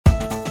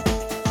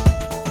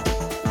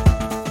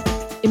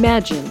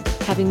Imagine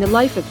having the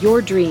life of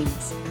your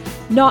dreams.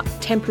 Not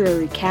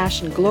temporary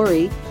cash and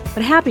glory,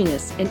 but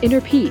happiness and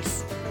inner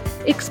peace.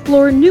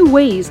 Explore new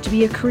ways to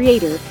be a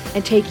creator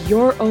and take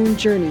your own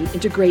journey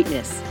into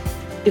greatness.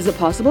 Is it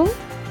possible?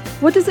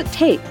 What does it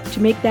take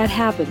to make that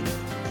happen?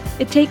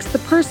 It takes the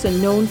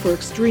person known for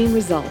extreme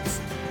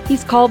results.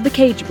 He's called the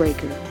cage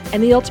breaker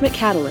and the ultimate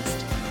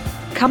catalyst.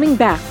 Coming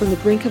back from the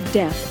brink of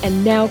death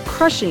and now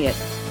crushing it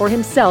for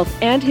himself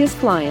and his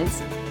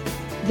clients,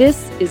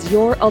 this is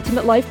Your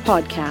Ultimate Life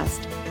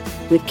Podcast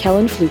with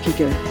Kellen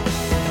Flukiger.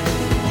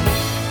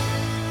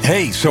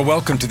 Hey, so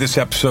welcome to this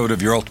episode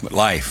of Your Ultimate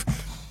Life.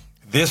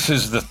 This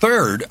is the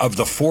third of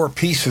the four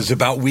pieces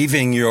about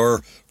weaving your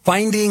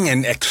finding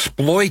and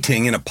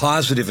exploiting in a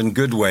positive and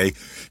good way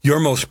your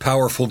most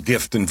powerful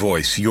gift and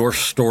voice, your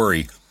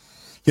story.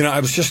 You know,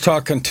 I was just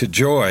talking to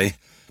Joy,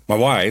 my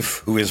wife,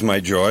 who is my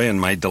joy and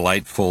my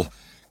delightful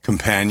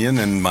companion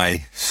and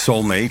my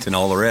soulmate and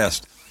all the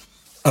rest,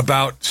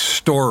 about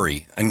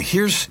story. And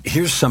here's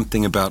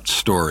something about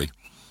story.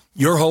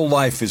 Your whole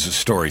life is a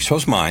story.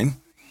 So's mine.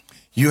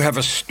 You have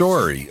a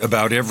story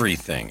about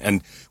everything.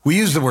 And we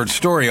use the word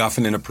story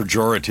often in a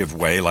pejorative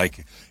way,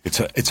 like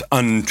it's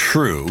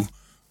untrue.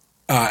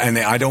 And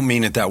I don't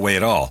mean it that way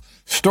at all.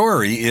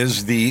 Story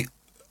is the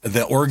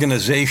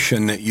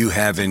organization that you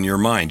have in your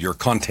mind, your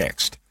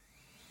context,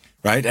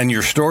 right? And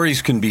your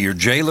stories can be your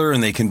jailer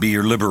and they can be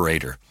your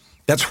liberator.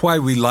 That's why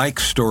we like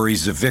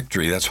stories of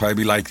victory. That's why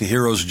we like the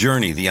hero's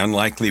journey, the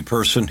unlikely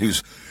person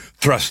who's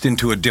thrust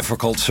into a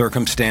difficult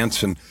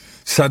circumstance and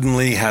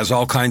suddenly has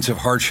all kinds of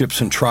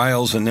hardships and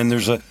trials, and then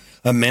there's a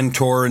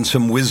mentor and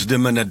some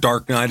wisdom and a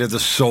dark night of the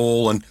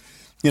soul and,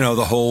 you know,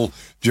 the whole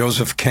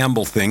Joseph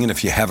Campbell thing. And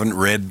if you haven't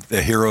read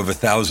The Hero of a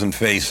Thousand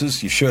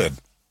Faces, you should.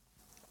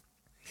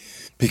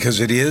 Because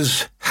it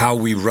is how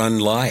we run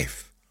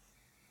life.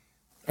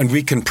 And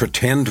we can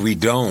pretend we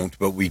don't,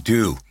 but we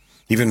do.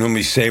 Even when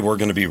we say we're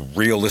going to be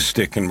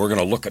realistic and we're going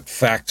to look at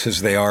facts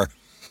as they are,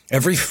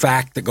 every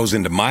fact that goes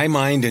into my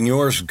mind and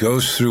yours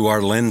goes through our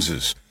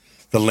lenses.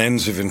 The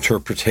lens of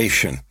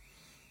interpretation.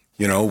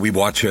 You know, we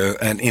watch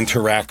an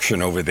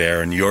interaction over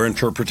there, and your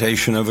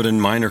interpretation of it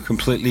and mine are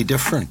completely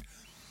different.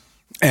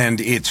 And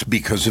it's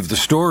because of the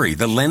story,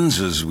 the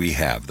lenses we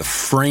have, the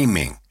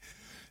framing.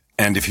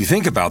 And if you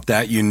think about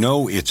that, you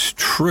know it's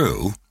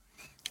true,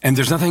 and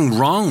there's nothing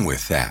wrong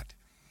with that.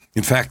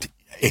 In fact,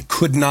 it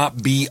could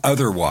not be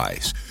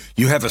otherwise.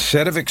 You have a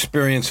set of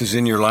experiences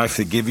in your life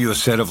that give you a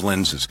set of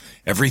lenses.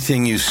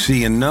 Everything you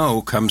see and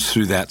know comes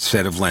through that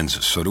set of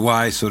lenses. So do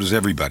I, so does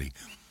everybody.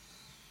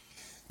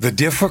 The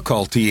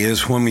difficulty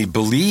is when we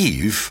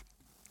believe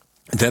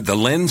that the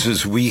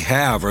lenses we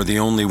have are the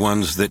only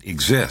ones that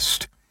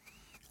exist,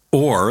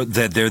 or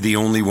that they're the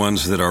only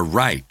ones that are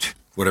right,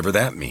 whatever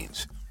that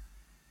means.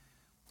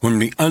 When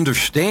we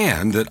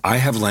understand that I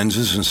have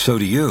lenses and so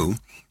do you,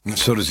 and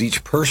so does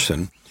each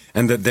person,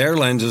 and that their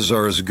lenses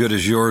are as good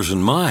as yours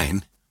and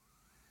mine,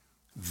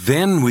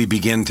 then we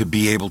begin to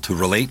be able to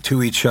relate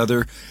to each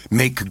other,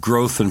 make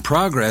growth and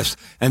progress,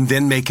 and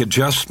then make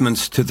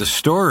adjustments to the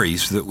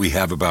stories that we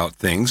have about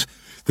things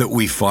that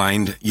we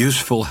find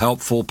useful,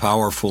 helpful,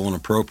 powerful, and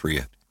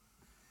appropriate.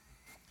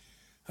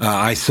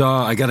 I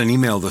got an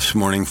email this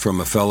morning from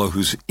a fellow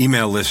whose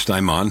email list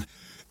I'm on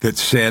that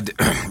said,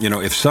 you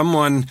know, if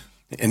someone,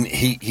 and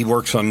he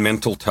works on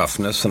mental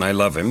toughness, and I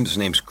love him. His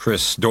name's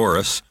Chris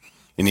Dorris,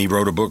 and he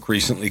wrote a book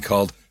recently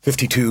called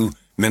 52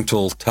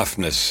 Mental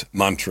Toughness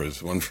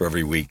Mantras, one for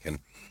every week. And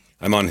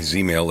I'm on his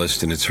email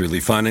list, and it's really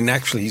fun. And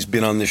actually, he's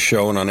been on this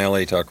show and on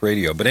LA Talk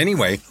Radio. But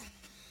anyway,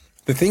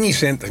 the thing he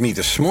sent to me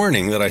this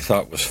morning that I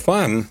thought was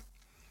fun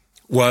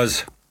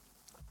was,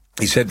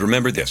 he said,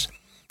 remember this.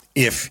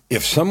 If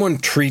someone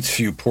treats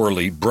you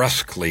poorly,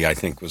 brusquely, I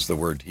think was the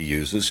word he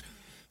uses,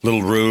 a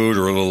little rude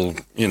or a little,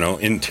 you know,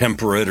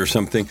 intemperate or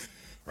something,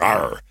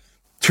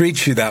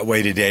 treats you that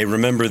way today,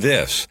 remember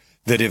this,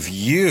 that if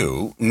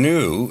you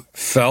knew,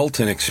 felt,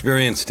 and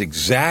experienced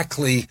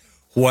exactly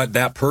what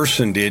that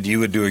person did, you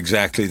would do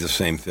exactly the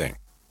same thing.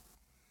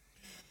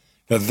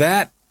 Now,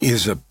 that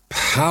is a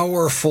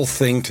powerful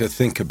thing to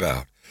think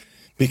about,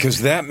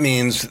 because that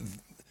means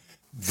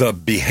the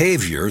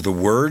behavior, the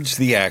words,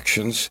 the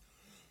actions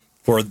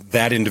for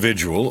that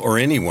individual or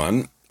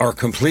anyone are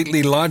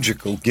completely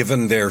logical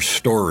given their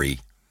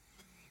story.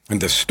 And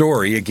the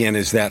story, again,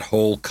 is that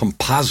whole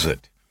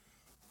composite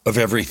of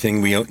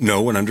everything we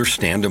know and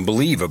understand and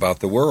believe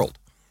about the world,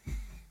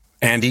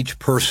 and each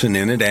person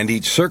in it, and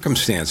each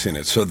circumstance in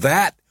it. So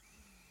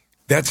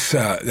it's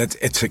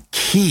a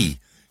key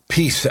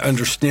piece to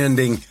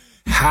understanding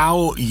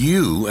how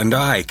you and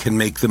I can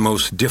make the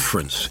most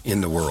difference in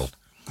the world.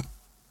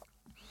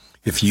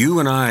 If you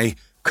and I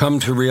come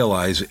to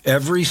realize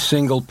every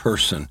single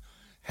person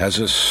has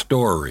a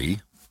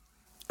story,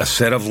 a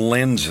set of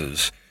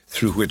lenses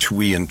through which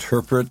we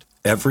interpret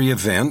every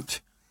event,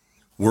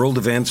 world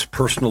events,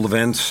 personal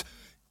events,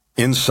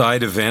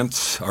 inside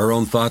events, our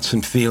own thoughts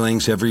and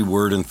feelings, every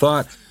word and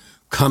thought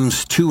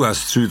comes to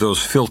us through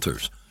those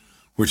filters,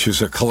 which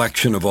is a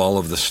collection of all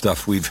of the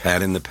stuff we've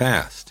had in the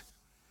past.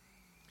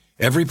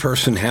 Every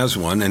person has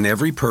one, and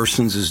every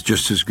person's is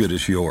just as good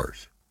as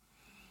yours.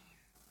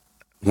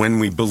 When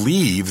we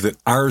believe that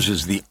ours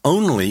is the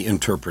only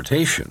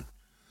interpretation,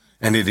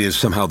 and it is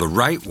somehow the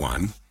right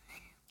one,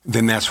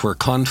 then that's where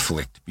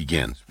conflict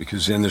begins,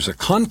 because then there's a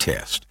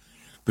contest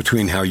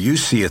between how you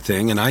see a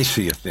thing and I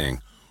see a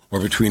thing, or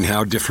between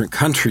how different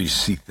countries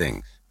see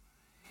things.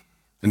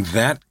 And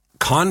that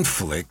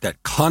conflict,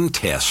 that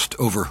contest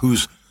over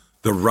who's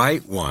the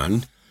right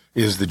one,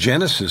 is the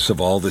genesis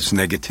of all this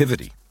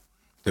negativity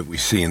that we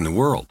see in the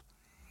world.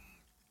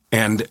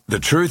 And the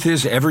truth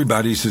is,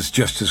 everybody's is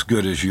just as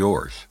good as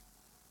yours.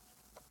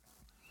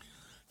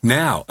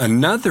 Now,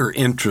 another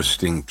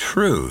interesting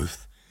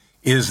truth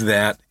is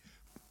that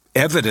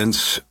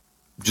evidence,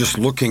 just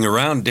looking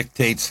around,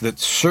 dictates that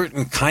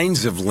certain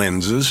kinds of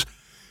lenses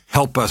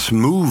help us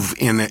move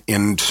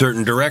in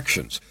certain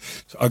directions.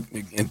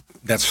 And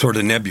that's sort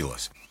of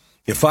nebulous.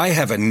 If I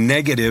have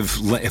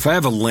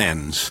a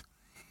lens,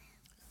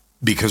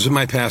 because of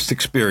my past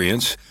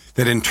experience,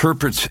 that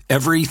interprets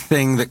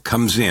everything that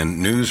comes in,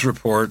 news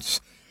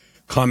reports,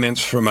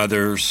 comments from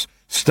others,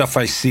 stuff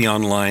I see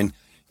online,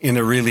 in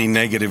a really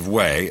negative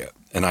way,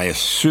 and I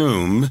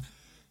assume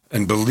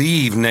and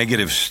believe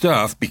negative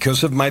stuff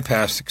because of my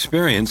past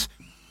experience,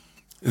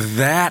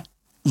 that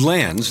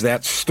lens,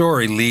 that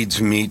story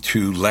leads me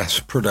to less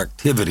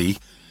productivity,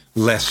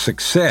 less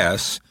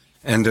success,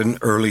 and an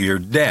earlier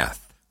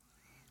death,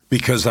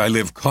 because I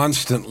live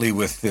constantly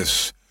with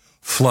this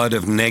flood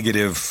of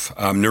negative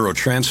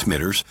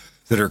neurotransmitters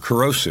that are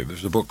corrosive.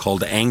 There's a book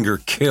called Anger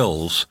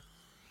Kills,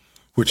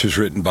 which is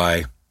written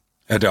by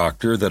a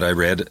doctor that I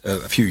read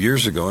a few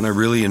years ago, and I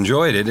really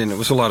enjoyed it, and it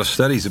was a lot of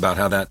studies about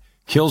how that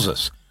kills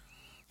us,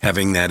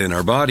 having that in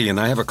our body. And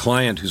I have a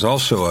client who's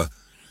also a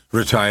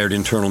retired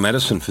internal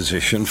medicine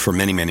physician for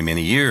many, many,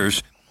 many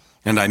years,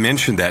 and I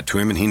mentioned that to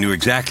him, and he knew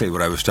exactly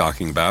what I was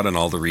talking about and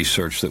all the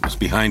research that was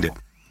behind it.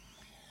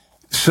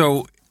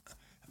 So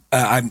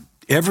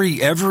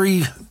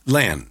every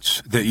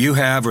lens that you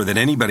have or that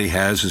anybody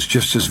has is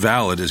just as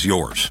valid as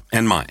yours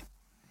and mine.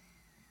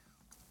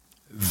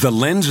 The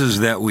lenses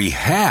that we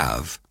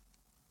have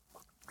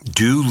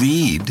do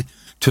lead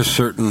to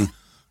certain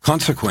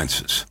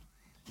consequences.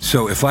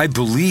 So if I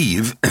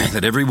believe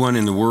that everyone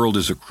in the world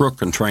is a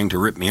crook and trying to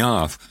rip me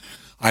off,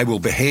 I will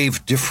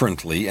behave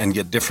differently and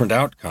get different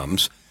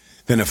outcomes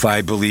than if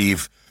I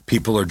believe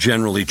people are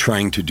generally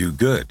trying to do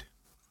good.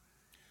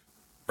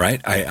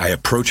 Right? I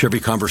approach every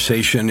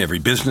conversation, every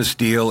business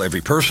deal,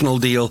 every personal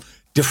deal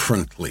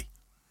differently.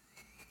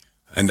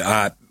 And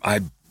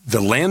the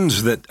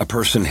lens that a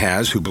person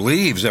has who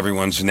believes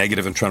everyone's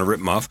negative and trying to rip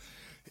them off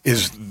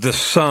is the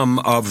sum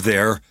of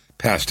their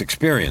past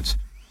experience.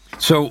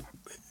 So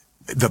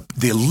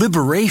the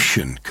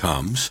liberation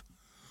comes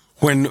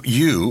when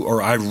you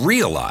or I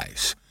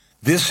realize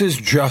this is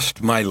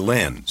just my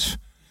lens.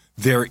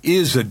 There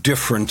is a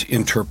different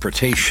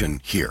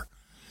interpretation here.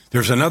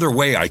 There's another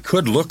way I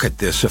could look at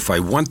this if I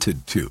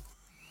wanted to.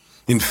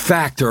 In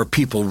fact, there are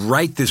people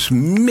right this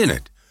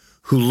minute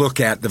who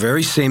look at the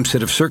very same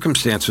set of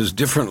circumstances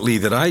differently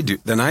than I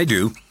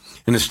do,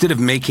 and instead of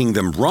making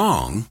them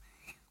wrong,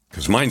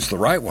 because mine's the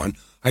right one,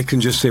 I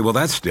can just say, well,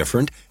 that's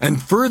different. And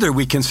further,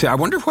 we can say, I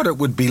wonder what it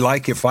would be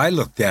like if I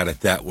looked at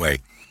it that way.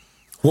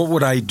 What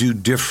would I do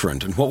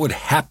different, and what would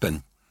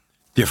happen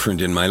different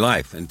in my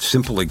life? And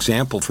simple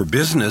example for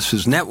business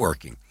is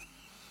networking.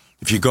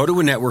 If you go to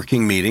a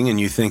networking meeting and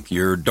you think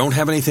you don't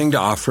have anything to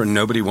offer and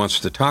nobody wants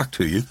to talk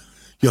to you,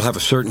 you'll have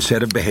a certain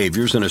set of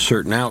behaviors and a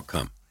certain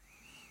outcome.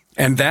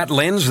 And that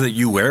lens that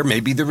you wear may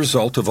be the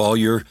result of all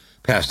your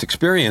past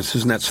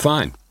experiences, and that's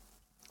fine.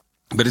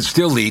 But it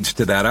still leads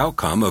to that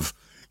outcome of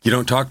you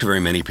don't talk to very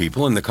many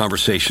people and the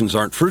conversations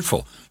aren't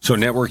fruitful. So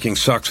networking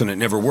sucks and it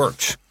never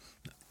works.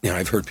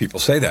 I've heard people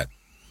say that.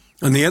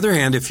 On the other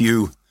hand, if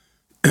you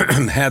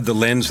had the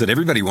lens that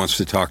everybody wants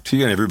to talk to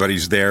you and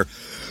everybody's there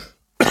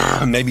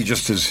maybe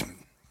just as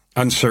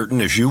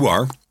uncertain as you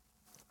are,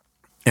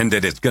 and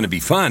that it's going to be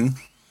fun,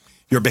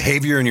 your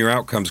behavior and your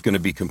outcome is going to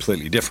be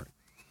completely different.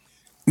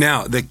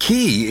 Now, the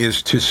key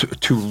is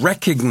to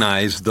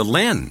recognize the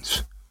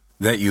lens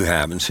that you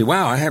have and say,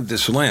 wow, I have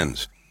this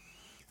lens.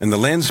 And the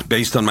lens,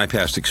 based on my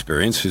past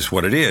experience, is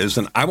what it is,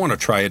 and I want to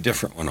try a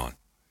different one on.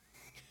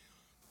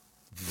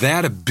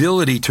 That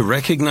ability to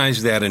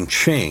recognize that and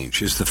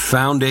change is the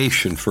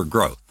foundation for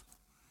growth.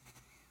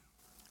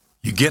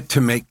 You get to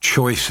make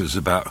choices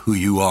about who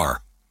you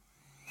are.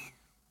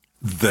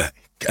 The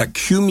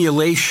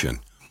accumulation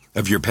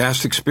of your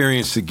past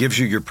experience that gives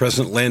you your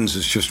present lens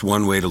is just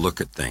one way to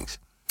look at things.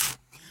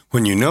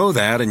 When you know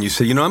that and you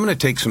say, I'm going to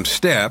take some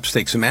steps,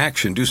 take some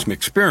action, do some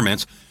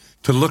experiments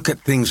to look at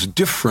things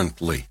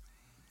differently,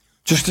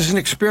 just as an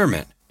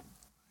experiment,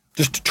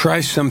 just to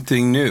try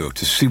something new,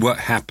 to see what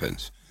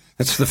happens.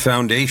 That's the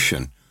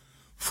foundation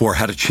for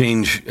how to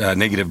change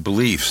negative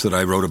beliefs that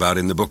I wrote about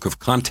in the book of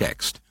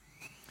Context.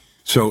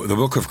 So the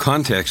book of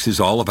Context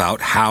is all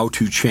about how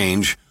to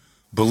change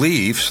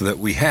beliefs that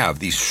we have,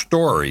 these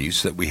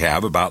stories that we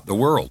have about the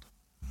world.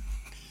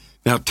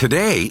 Now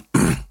today,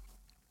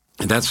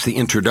 That's the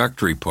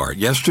introductory part.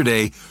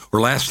 Yesterday,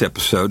 or last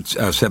episode,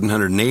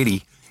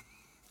 780,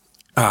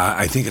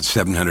 I think it's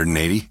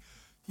 780.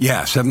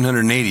 Yeah,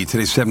 780.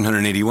 Today's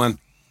 781.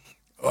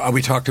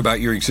 We talked about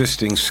your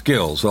existing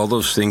skills, all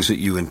those things that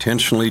you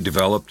intentionally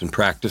developed and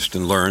practiced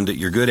and learned that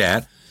you're good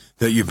at,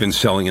 that you've been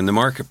selling in the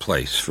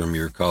marketplace, from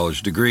your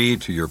college degree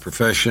to your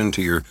profession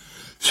to your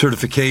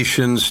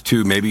certifications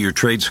to maybe your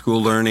trade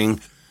school learning,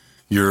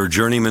 your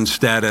journeyman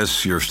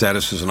status, your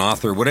status as an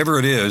author, whatever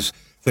it is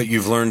that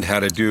you've learned how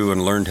to do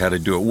and learned how to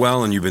do it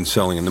well, and you've been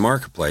selling in the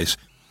marketplace.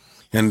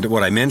 And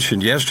what I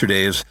mentioned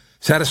yesterday is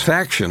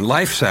satisfaction,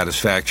 life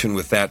satisfaction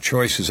with that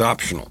choice is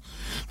optional.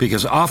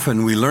 Because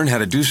often we learn how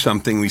to do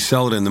something, we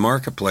sell it in the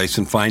marketplace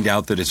and find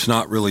out that it's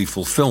not really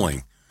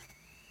fulfilling.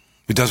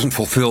 It doesn't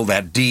fulfill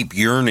that deep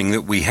yearning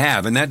that we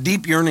have. And that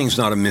deep yearning is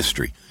not a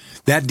mystery.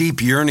 That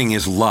deep yearning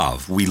is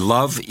love. We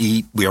love,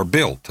 eat, we are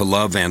built to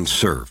love and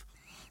serve.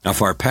 Now,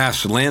 if our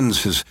past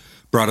lens has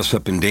brought us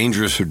up in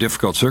dangerous or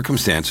difficult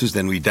circumstances,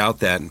 then we doubt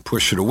that and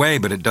push it away,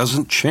 but it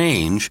doesn't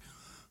change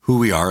who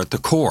we are at the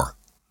core.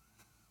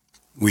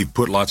 We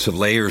put lots of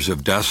layers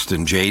of dust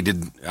and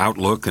jaded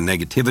outlook and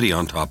negativity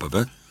on top of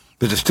it,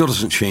 but it still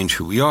doesn't change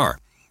who we are.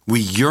 We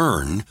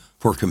yearn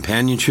for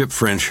companionship,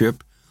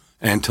 friendship,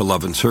 and to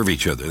love and serve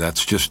each other.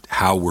 That's just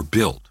how we're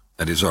built.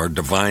 That is our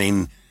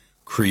divine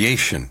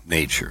creation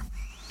nature.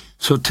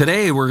 So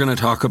today we're going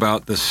to talk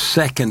about the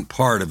second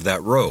part of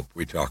that rope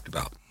we talked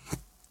about.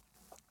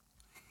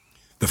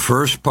 The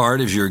first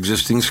part is your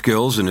existing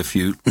skills, and if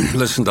you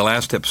listened to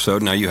last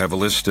episode, now you have a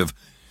list of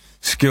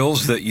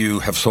skills that you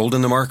have sold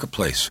in the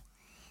marketplace.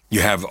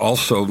 You have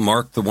also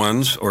marked the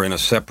ones, or in a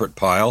separate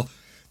pile,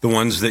 the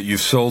ones that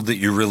you've sold that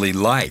you really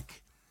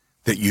like,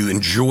 that you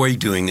enjoy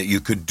doing, that you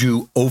could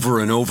do over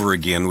and over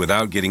again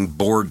without getting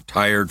bored,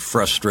 tired,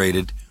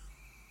 frustrated.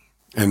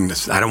 And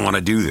I don't want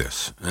to do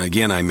this. And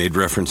again, I made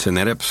reference in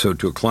that episode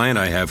to a client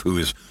I have who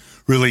is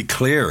really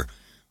clear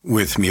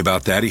with me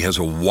about that. He has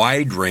a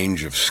wide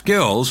range of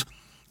skills,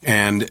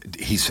 and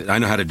he said, I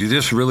know how to do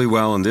this really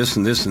well, and this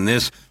and this and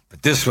this,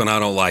 but this one I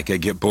don't like. I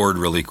get bored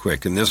really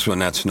quick, and this one,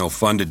 that's no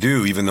fun to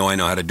do, even though I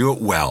know how to do it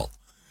well.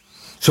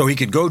 So he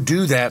could go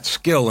do that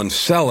skill and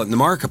sell it in the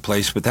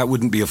marketplace, but that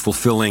wouldn't be a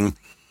fulfilling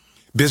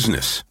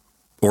business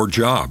or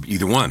job,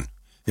 either one.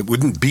 It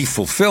wouldn't be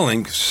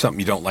fulfilling because it's something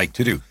you don't like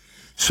to do.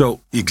 So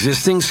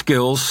existing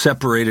skills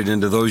separated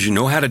into those you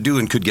know how to do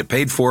and could get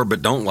paid for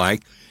but don't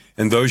like,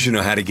 and those you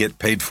know how to get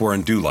paid for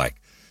and do like.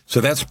 So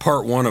that's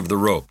part one of the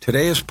rope.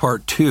 Today is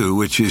part two,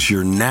 which is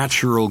your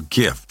natural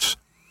gifts.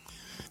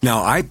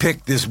 Now, I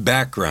picked this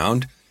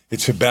background.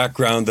 It's a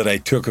background that I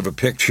took of a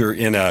picture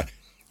in a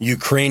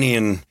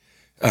Ukrainian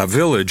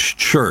village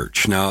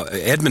church. Now,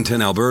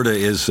 Edmonton, Alberta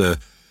is a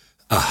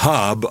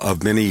hub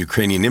of many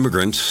Ukrainian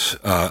immigrants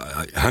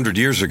 100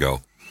 years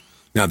ago.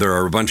 Now, there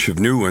are a bunch of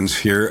new ones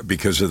here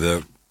because of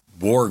the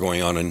war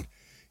going on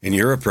in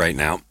Europe right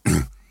now.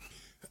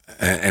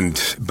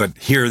 But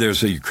here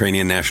there's a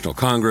Ukrainian National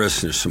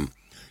Congress, there's some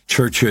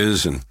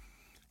churches and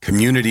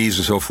communities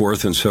and so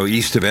forth. And so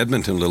east of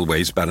Edmonton, a little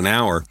ways, about an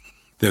hour,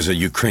 there's a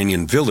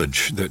Ukrainian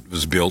village that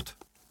was built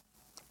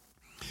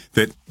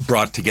that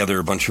brought together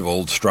a bunch of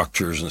old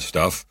structures and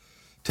stuff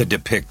to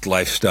depict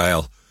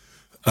lifestyle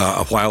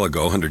a while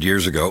ago, 100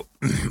 years ago,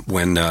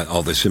 when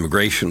all this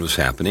immigration was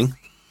happening.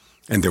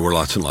 And there were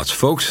lots and lots of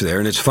folks there,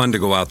 and it's fun to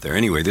go out there.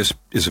 Anyway, this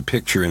is a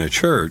picture in a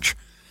church,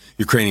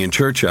 Ukrainian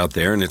church out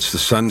there, and it's the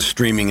sun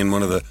streaming in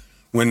one of the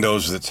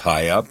windows that's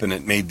high up, and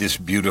it made this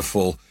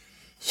beautiful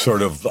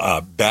sort of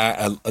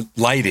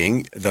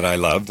lighting that I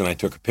loved, and I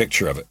took a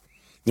picture of it.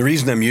 The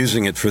reason I'm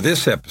using it for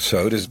this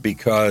episode is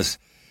because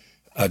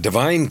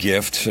divine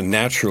gifts and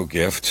natural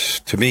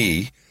gifts, to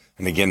me,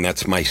 and again,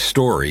 that's my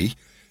story,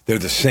 they're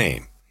the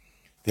same.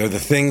 They're the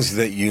things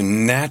that you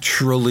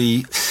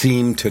naturally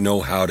seem to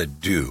know how to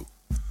do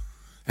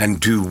and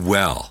do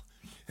well.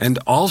 And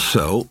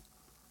also,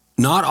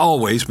 not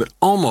always, but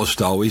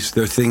almost always,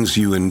 they're things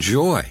you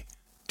enjoy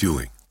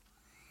doing.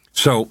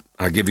 So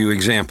I'll give you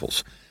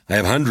examples. I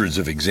have hundreds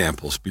of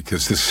examples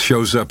because this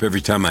shows up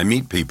every time I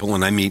meet people,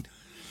 and I meet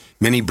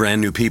many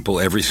brand new people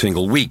every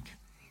single week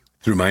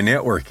through my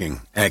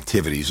networking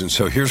activities. And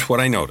so here's what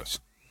I notice.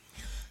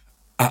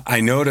 I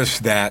notice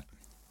that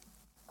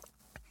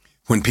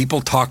when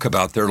people talk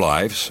about their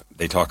lives,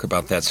 they talk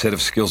about that set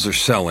of skills they're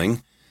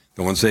selling,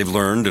 the ones they've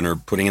learned and are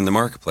putting in the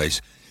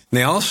marketplace. And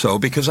they also,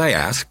 because I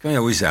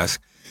always ask,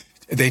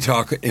 they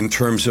talk in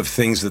terms of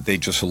things that they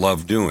just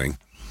love doing.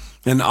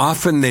 And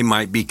often they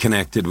might be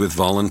connected with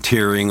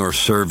volunteering or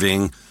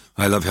serving.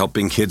 I love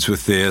helping kids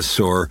with this,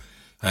 or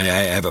I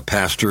have a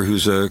pastor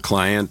who's a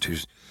client who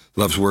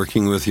loves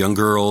working with young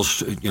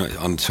girls,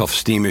 on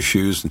self-esteem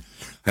issues. And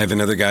I have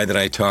another guy that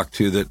I talk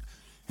to that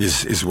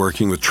is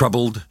working with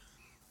troubled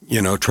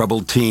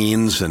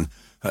teens, and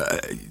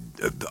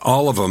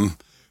all of them.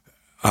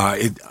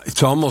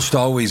 It's almost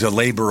always a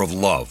labor of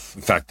love.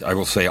 In fact, I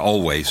will say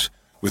always,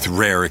 with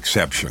rare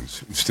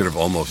exceptions, instead of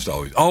almost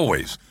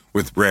always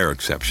with rare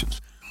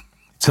exceptions.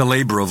 It's a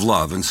labor of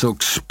love. And so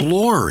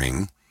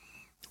exploring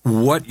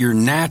what your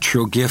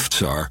natural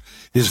gifts are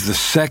is the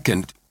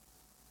second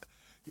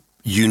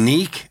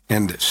unique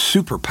and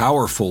super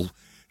powerful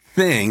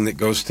thing that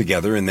goes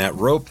together in that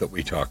rope that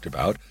we talked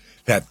about,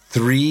 that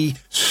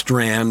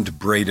 3-strand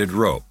braided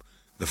rope.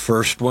 The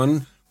first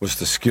one was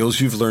the skills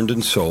you've learned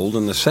and sold,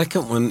 and the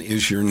second one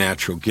is your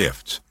natural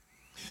gifts.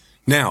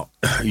 Now,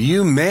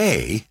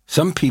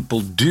 some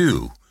people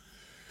do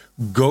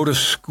go to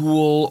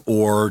school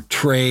or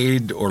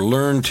trade or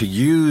learn to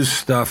use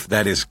stuff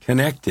that is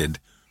connected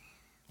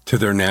to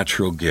their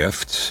natural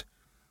gifts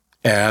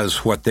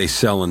as what they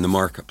sell in the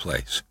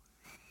marketplace.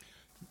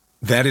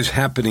 That is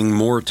happening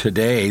more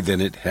today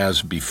than it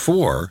has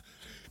before,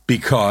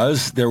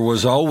 because there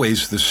was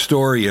always the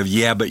story of,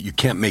 yeah, but you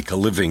can't make a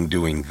living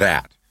doing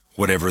that,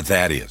 whatever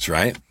that is,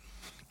 right?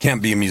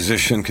 Can't be a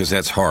musician because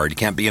that's hard. You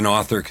can't be an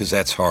author because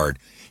that's hard.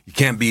 You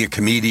can't be a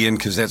comedian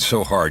because that's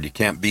so hard. You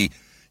can't be,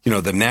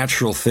 the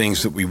natural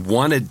things that we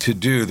wanted to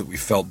do, that we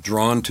felt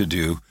drawn to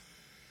do.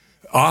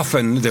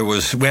 Often there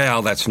was,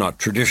 well, that's not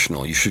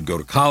traditional. You should go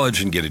to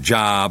college and get a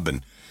job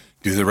and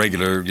do the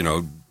regular,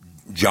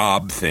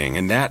 job thing.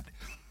 And that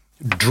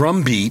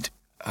drumbeat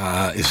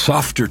is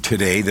softer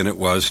today than it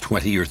was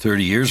 20 or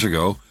 30 years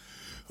ago,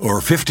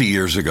 or 50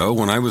 years ago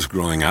when I was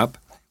growing up.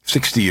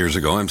 60 years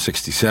ago, I'm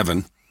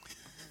 67.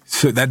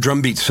 So that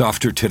drumbeat's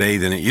softer today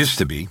than it used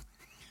to be.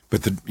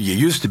 But it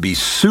used to be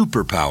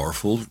super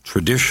powerful,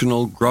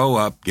 traditional, grow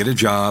up, get a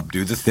job,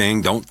 do the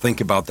thing, don't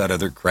think about that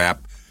other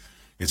crap.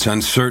 It's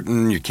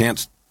uncertain, you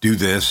can't do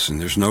this,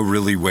 and there's no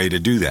really way to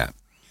do that.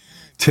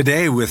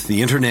 Today, with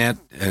the internet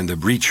and the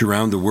reach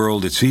around the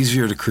world, it's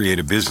easier to create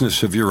a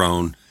business of your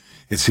own.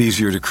 It's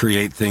easier to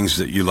create things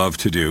that you love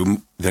to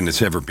do than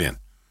it's ever been.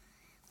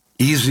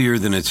 Easier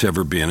than it's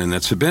ever been, and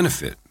that's a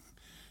benefit.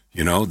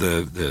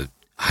 The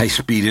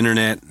high-speed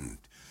internet and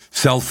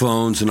cell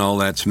phones and all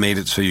that's made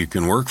it so you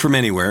can work from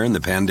anywhere, and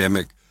the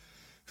pandemic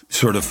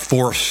sort of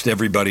forced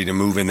everybody to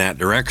move in that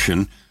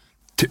direction,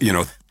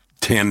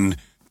 10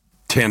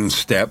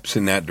 steps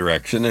in that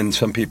direction, and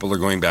some people are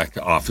going back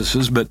to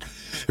offices, but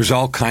there's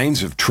all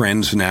kinds of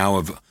trends now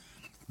of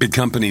big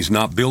companies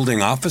not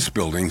building office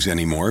buildings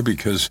anymore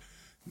because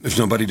there's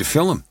nobody to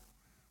fill them.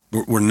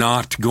 We're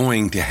not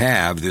going to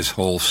have this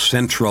whole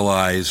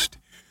centralized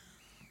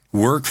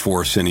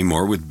workforce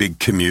anymore with big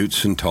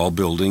commutes and tall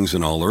buildings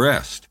and all the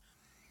rest.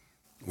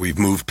 We've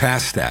moved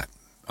past that.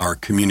 Our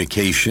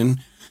communication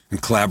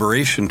and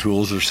collaboration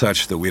tools are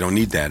such that we don't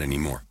need that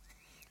anymore.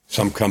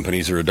 Some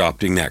companies are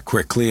adopting that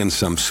quickly and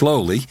some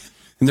slowly,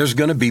 and there's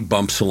going to be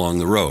bumps along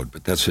the road,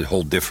 but that's a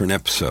whole different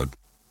episode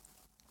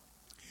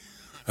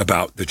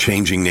about the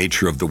changing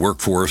nature of the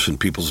workforce and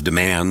people's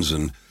demands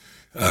and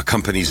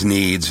companies'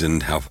 needs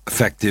and how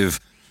effective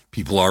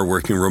people are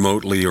working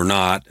remotely or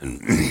not,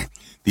 and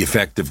the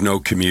effect of no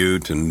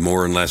commute and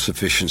more and less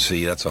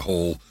efficiency. That's a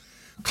whole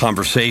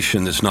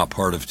conversation that's not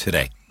part of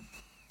today.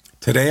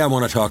 Today I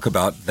want to talk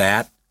about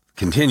that,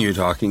 continue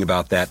talking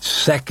about that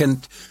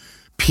second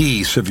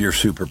piece of your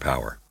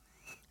superpower.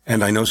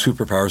 And I know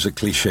superpower is a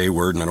cliche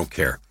word, and I don't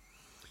care.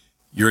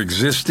 Your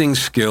existing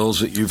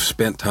skills that you've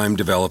spent time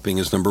developing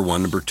is number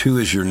one. Number two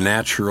is your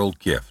natural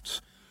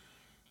gifts.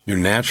 Your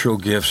natural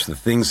gifts, the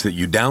things that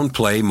you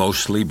downplay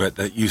mostly, but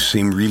that you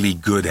seem really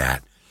good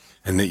at,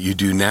 and that you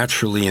do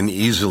naturally and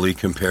easily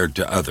compared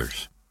to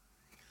others.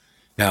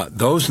 Now,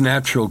 those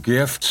natural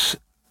gifts,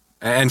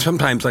 and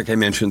sometimes, like I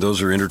mentioned,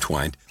 those are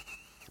intertwined,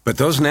 but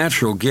those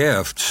natural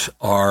gifts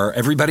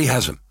everybody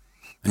has them.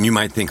 And you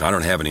might think, I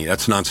don't have any.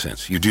 That's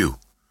nonsense. You do.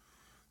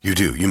 You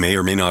do. You may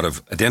or may not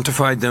have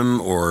identified them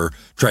or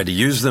tried to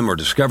use them or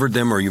discovered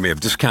them, or you may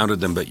have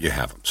discounted them, but you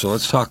have them. So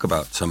let's talk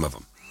about some of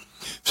them.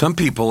 Some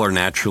people are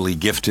naturally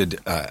gifted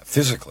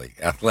physically,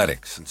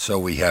 athletics. And so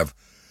we have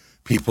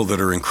people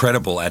that are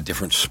incredible at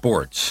different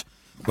sports,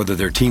 whether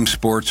they're team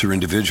sports or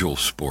individual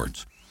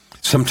sports.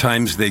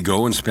 Sometimes they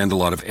go and spend a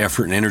lot of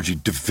effort and energy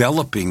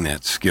developing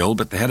that skill,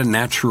 but they had a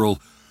natural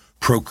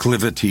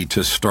proclivity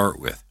to start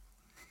with.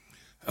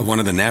 One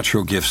of the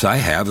natural gifts I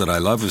have that I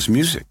love is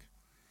music.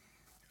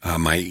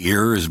 My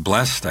ear is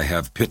blessed. I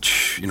have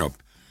pitch,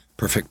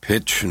 perfect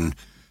pitch, and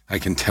I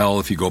can tell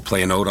if you go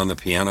play a note on the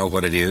piano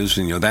what it is,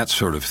 and that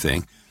sort of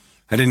thing.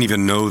 I didn't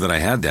even know that I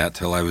had that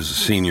till I was a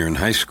senior in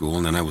high school,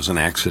 and then I was an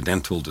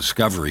accidental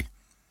discovery.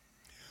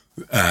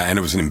 And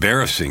it was an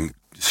embarrassing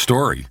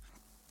story.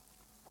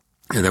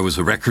 And there was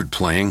a record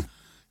playing,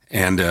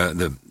 and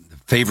the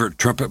favorite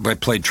trumpet, I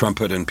played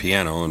trumpet and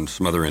piano and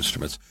some other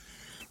instruments.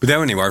 But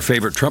then anyway, our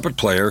favorite trumpet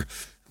player,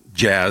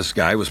 jazz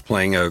guy, was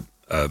playing a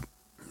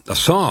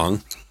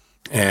song,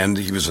 and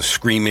he was a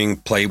screaming,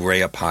 played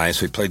way up high,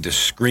 so he played this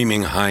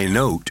screaming high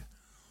note.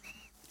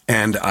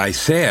 And I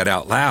said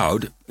out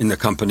loud in the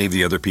company of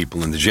the other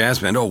people in the jazz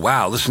band, oh,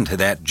 wow, listen to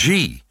that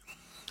G.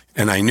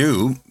 And I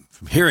knew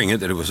from hearing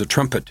it that it was a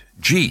trumpet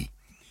G,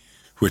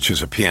 which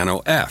is a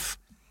piano F.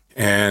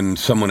 And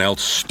someone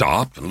else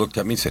stopped and looked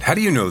at me and said, how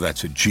do you know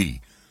that's a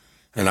G?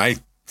 And I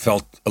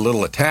felt a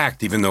little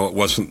attacked, even though it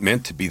wasn't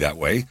meant to be that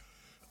way.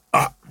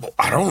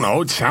 I don't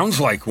know. It sounds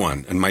like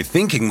one. And my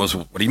thinking was,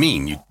 what do you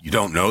mean? You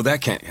don't know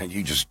that? Can't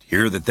you just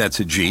hear that that's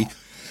a G?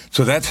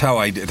 So that's how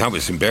I did. I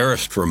was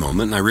embarrassed for a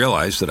moment, and I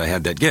realized that I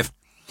had that gift.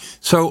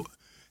 So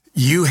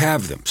You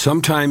have them.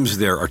 Sometimes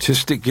they're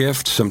artistic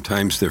gifts.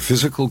 Sometimes they're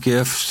physical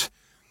gifts.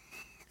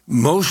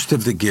 Most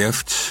of the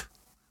gifts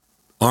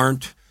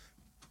aren't,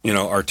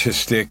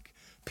 artistic,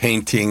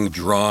 painting,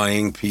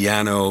 drawing,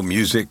 piano,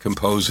 music,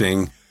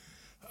 composing,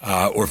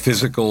 or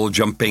physical,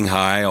 jumping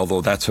high,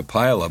 although that's a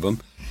pile of them.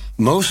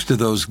 Most of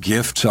those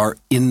gifts are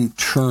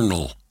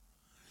internal.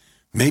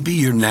 Maybe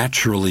you're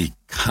naturally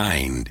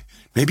kind.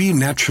 Maybe you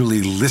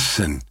naturally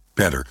listen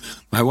better.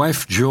 My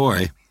wife,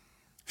 Joy,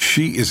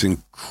 she is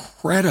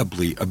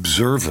incredibly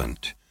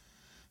observant,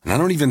 and I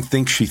don't even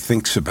think she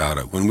thinks about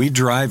it. When we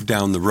drive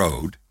down the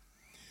road,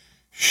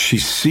 she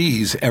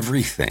sees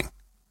everything.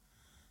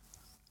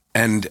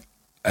 And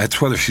that's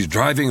whether she's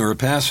driving or a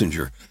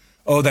passenger.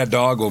 Oh, that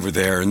dog over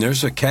there, and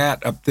there's a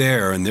cat up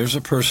there, and there's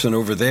a person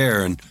over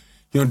there, and,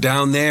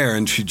 down there,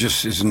 and she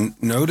just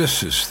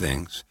notices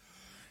things.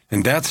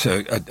 And that's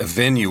a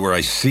venue where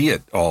I see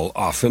it all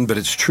often, but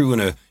it's true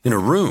in a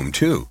room,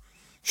 too.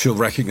 She'll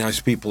recognize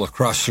people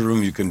across the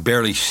room you can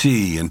barely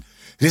see, and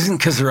it isn't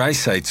because her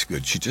eyesight's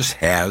good. She just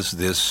has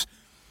this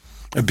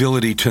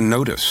ability to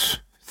notice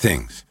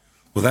things.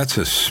 Well, that's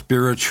a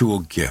spiritual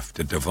gift,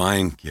 a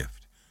divine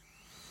gift.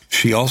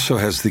 She also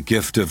has the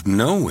gift of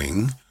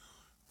knowing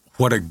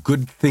what a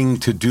good thing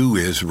to do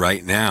is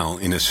right now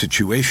in a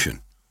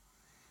situation.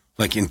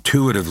 Like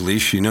intuitively,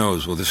 she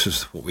knows, well, this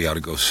is what we ought to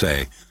go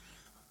say.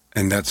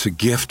 And that's a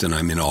gift, and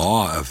I'm in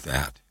awe of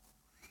that.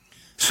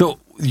 So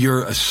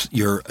your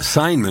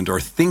assignment or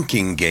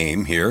thinking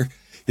game here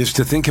is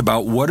to think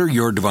about what are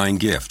your divine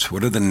gifts?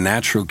 What are the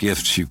natural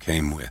gifts you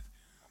came with?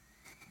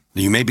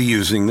 You may be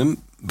using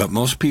them, but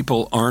most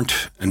people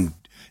aren't. And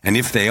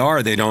if they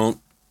are, they don't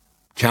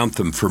count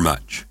them for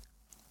much,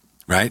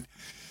 right?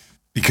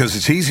 Because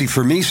it's easy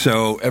for me,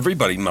 so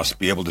everybody must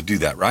be able to do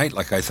that, right?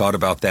 Like I thought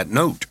about that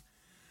note.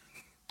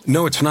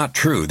 No, it's not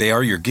true. They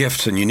are your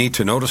gifts, and you need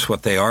to notice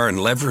what they are and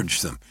leverage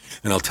them.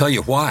 And I'll tell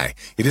you why.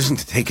 It isn't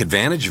to take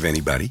advantage of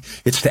anybody.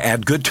 It's to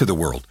add good to the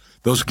world.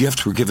 Those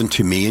gifts were given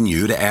to me and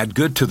you to add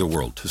good to the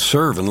world, to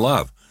serve and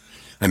love.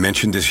 I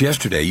mentioned this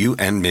yesterday, you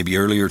and maybe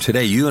earlier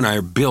today, you and I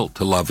are built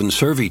to love and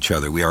serve each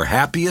other. We are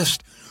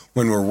happiest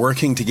when we're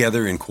working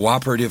together in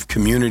cooperative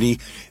community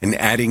and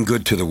adding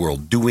good to the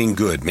world, doing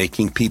good,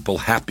 making people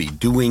happy,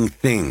 doing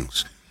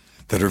things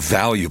that are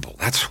valuable.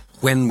 That's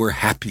when we're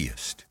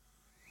happiest.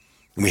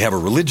 And we have a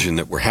religion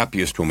that we're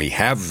happiest when we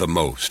have the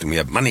most and we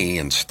have money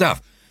and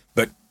stuff.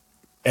 But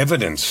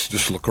evidence,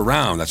 just look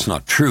around, that's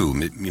not true.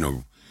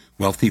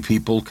 Wealthy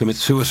people commit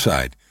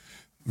suicide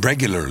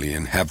regularly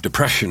and have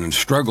depression and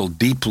struggle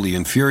deeply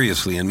and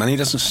furiously, and money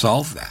doesn't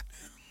solve that.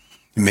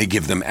 It may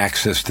give them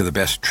access to the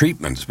best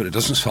treatments, but it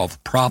doesn't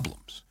solve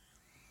problems.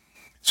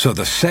 So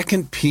the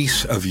second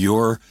piece of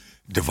your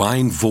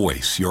divine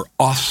voice, your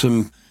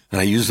awesome, and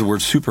I use the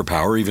word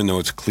superpower, even though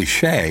it's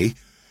cliche,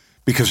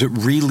 because it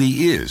really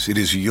is. It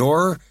is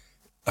your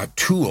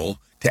tool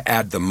to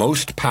add the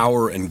most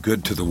power and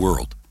good to the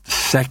world. The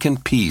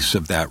second piece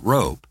of that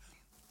rope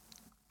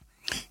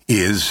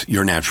is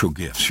your natural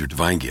gifts, your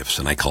divine gifts.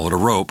 And I call it a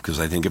rope because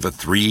I think of a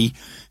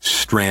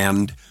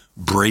 3-strand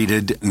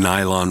braided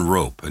nylon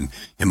rope. And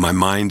in my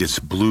mind, it's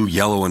blue,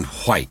 yellow, and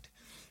white,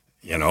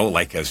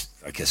 like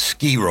a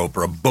ski rope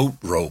or a boat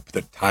rope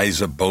that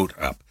ties a boat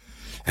up.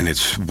 And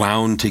it's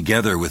wound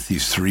together with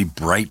these 3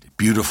 bright,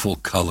 beautiful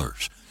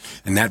colors.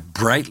 And that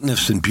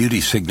brightness and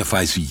beauty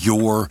signifies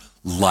your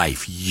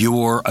life,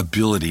 your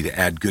ability to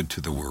add good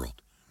to the world.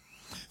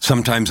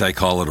 Sometimes I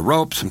call it a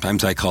rope.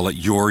 Sometimes I call it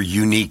your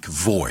unique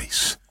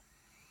voice.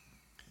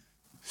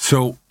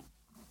 So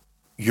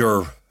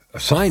your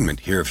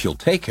assignment here, if you'll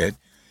take it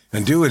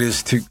and do it,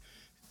 is to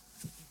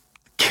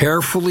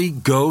carefully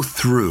go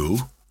through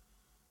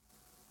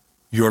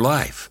your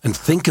life and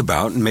think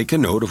about and make a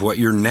note of what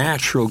your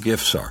natural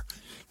gifts are.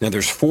 Now,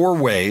 there's 4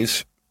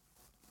 ways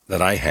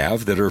that I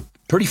have that are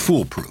pretty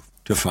foolproof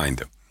to find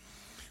them.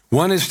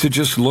 One is to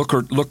just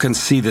look and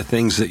see the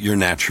things that you're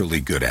naturally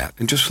good at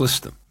and just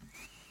list them.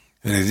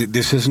 And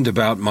this isn't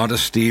about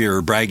modesty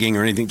or bragging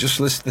or anything. Just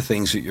list the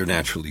things that you're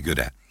naturally good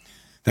at.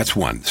 That's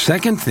one.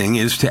 Second thing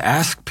is to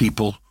ask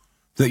people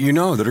that you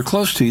know, that are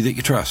close to you, that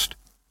you trust,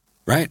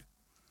 right?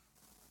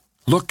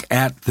 Look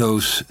at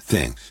those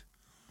things.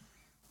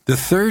 The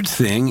third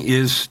thing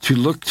is to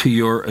look to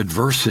your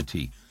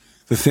adversity,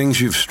 the things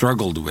you've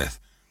struggled with.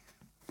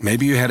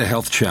 Maybe you had a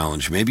health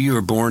challenge. Maybe you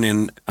were born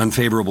in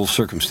unfavorable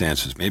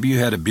circumstances. Maybe you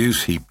had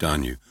abuse heaped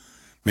on you.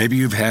 Maybe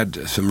you've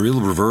had some real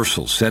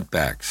reversals,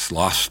 setbacks,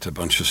 lost a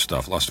bunch of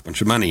stuff, lost a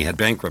bunch of money, had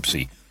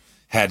bankruptcy,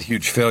 had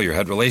huge failure,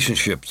 had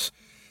relationships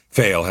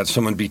fail, had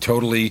someone be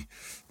totally,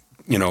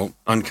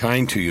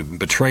 unkind to you,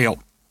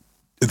 betrayal.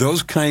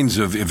 Those kinds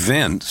of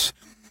events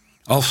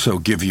also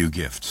give you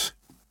gifts.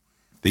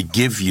 They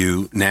give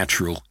you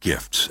natural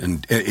gifts.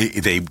 And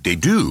they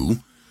do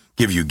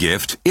give you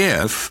gifts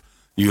if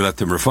you let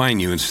them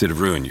refine you instead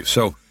of ruin you.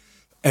 So,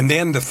 and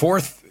then the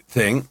fourth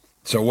thing,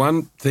 so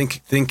 1,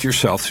 think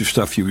yourself through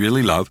stuff you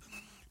really love.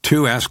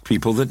 2, ask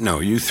people that know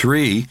you.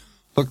 3,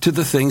 look to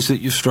the things that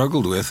you've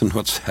struggled with and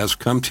what has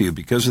come to you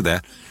because of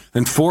that.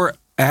 And 4,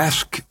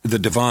 ask the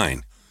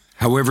divine.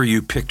 however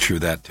you picture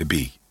that to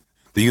be,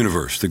 the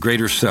universe, the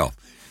greater self.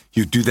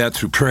 You do that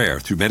through prayer,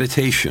 through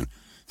meditation,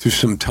 through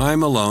some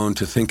time alone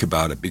to think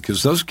about it,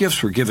 because those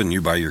gifts were given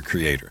you by your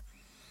Creator.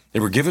 They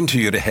were given to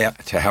you to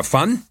have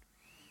fun,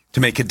 to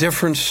make a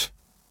difference,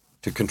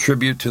 to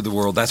contribute to the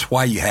world. That's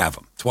why you have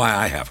them. That's why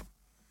I have them.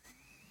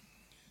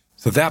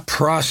 So that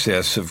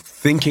process of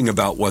thinking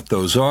about what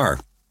those are,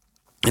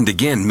 and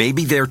again,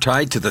 maybe they're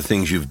tied to the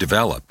things you've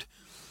developed.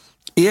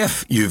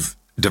 If you've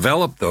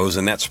developed those,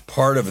 and that's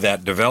part of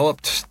that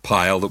developed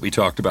pile that we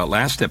talked about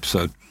last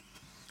episode,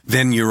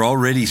 then you're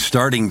already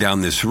starting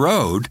down this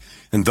road,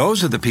 and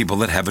those are the people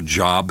that have a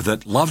job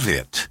that love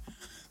it.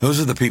 Those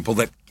are the people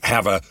that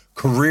have a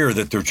career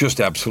that they're just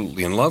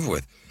absolutely in love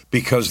with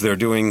because they're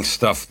doing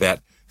stuff that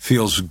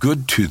feels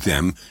good to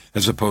them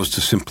as opposed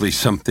to simply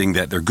something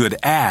that they're good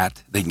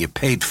at, they can get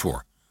paid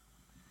for.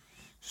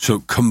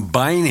 So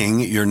combining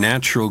your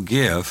natural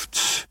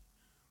gifts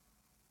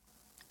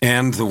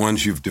and the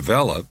ones you've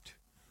developed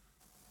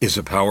is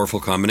a powerful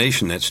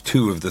combination. That's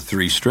 2 of the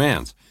 3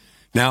 strands.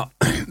 Now,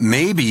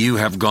 maybe you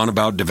have gone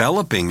about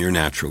developing your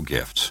natural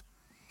gifts.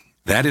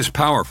 That is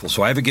powerful.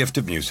 So I have a gift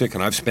of music,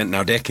 and I've spent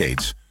now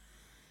decades,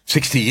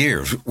 60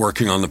 years,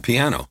 working on the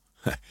piano.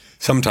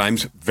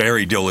 Sometimes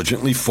very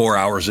diligently, 4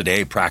 hours a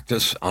day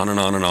practice, on and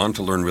on and on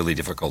to learn really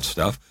difficult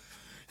stuff.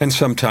 And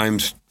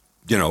sometimes,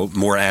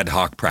 more ad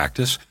hoc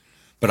practice.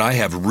 But I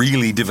have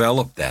really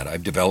developed that.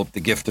 I've developed the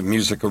gift of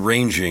music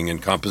arranging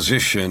and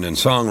composition and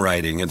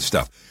songwriting and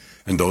stuff.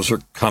 And those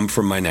come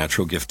from my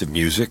natural gift of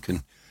music.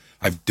 And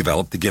I've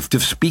developed the gift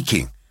of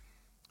speaking.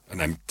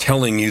 And I'm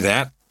telling you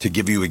that to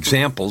give you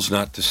examples,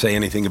 not to say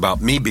anything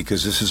about me,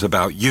 because this is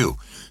about you.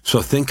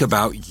 So think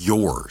about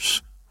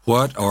yours.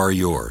 What are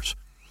yours?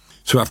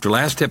 So after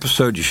last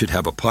episode, you should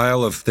have a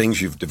pile of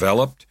things you've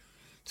developed,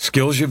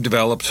 skills you've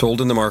developed, sold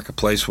in the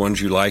marketplace,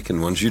 ones you like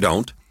and ones you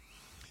don't.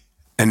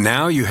 And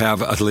now you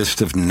have a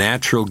list of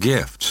natural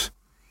gifts.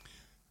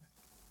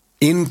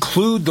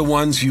 Include the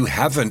ones you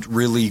haven't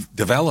really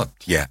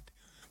developed yet.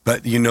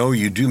 But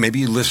you do. Maybe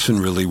you listen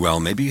really well.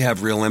 Maybe you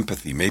have real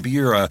empathy. Maybe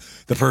you're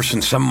the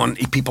person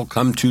people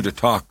come to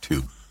talk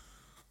to.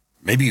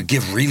 Maybe you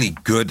give really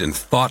good and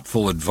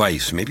thoughtful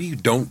advice. Maybe you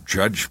don't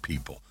judge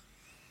people.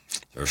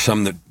 There are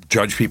some that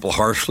judge people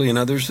harshly and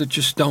others that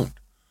just don't.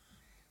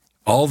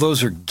 All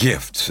those are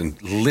gifts, and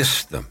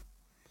list them.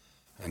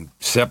 And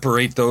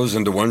separate those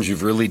into ones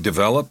you've really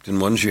developed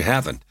and ones you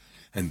haven't.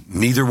 And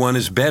neither one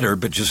is better,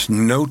 but just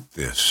note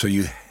this so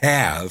you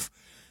have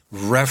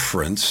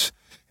reference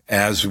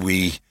as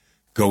we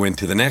go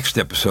into the next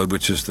episode,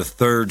 which is the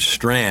 3rd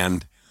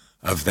strand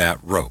of that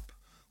rope,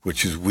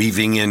 which is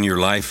weaving in your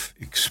life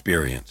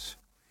experience.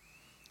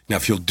 Now,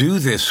 if you'll do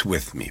this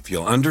with me, if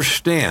you'll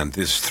understand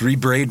this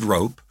 3-braid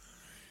rope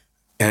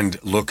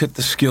and look at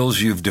the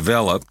skills you've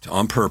developed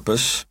on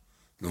purpose,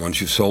 the ones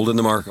you've sold in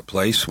the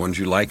marketplace, ones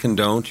you like and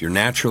don't, your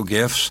natural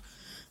gifts,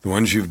 the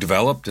ones you've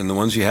developed and the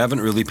ones you haven't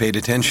really paid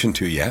attention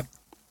to yet,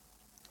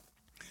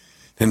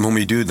 then when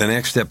we do the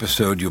next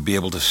episode, you'll be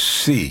able to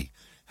see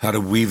how to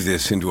weave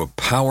this into a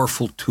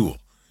powerful tool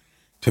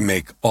to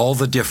make all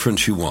the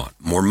difference you want.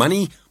 More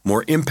money,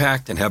 more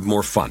impact, and have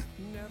more fun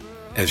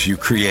as you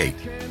create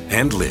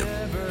and live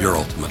your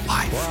ultimate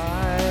life.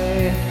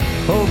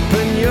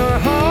 Open your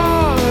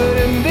heart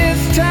and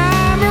this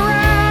time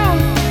around.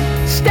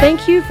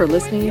 Thank you for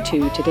listening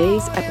to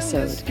today's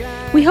episode.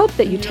 We hope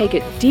that you take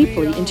it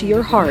deeply into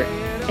your heart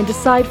and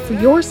decide for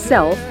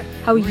yourself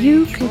how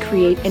you can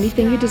create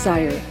anything you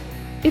desire.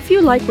 If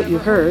you like what you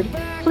heard,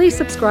 please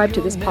subscribe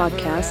to this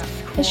podcast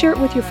and share it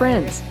with your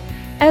friends.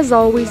 As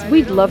always,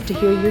 we'd love to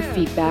hear your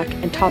feedback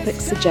and topic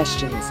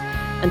suggestions.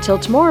 Until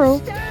tomorrow,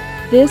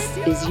 this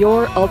is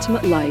Your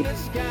Ultimate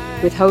Life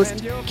with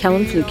host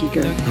Kellen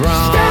Flukiger.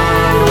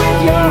 Stand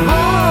with your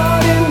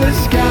heart in the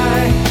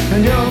sky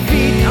and your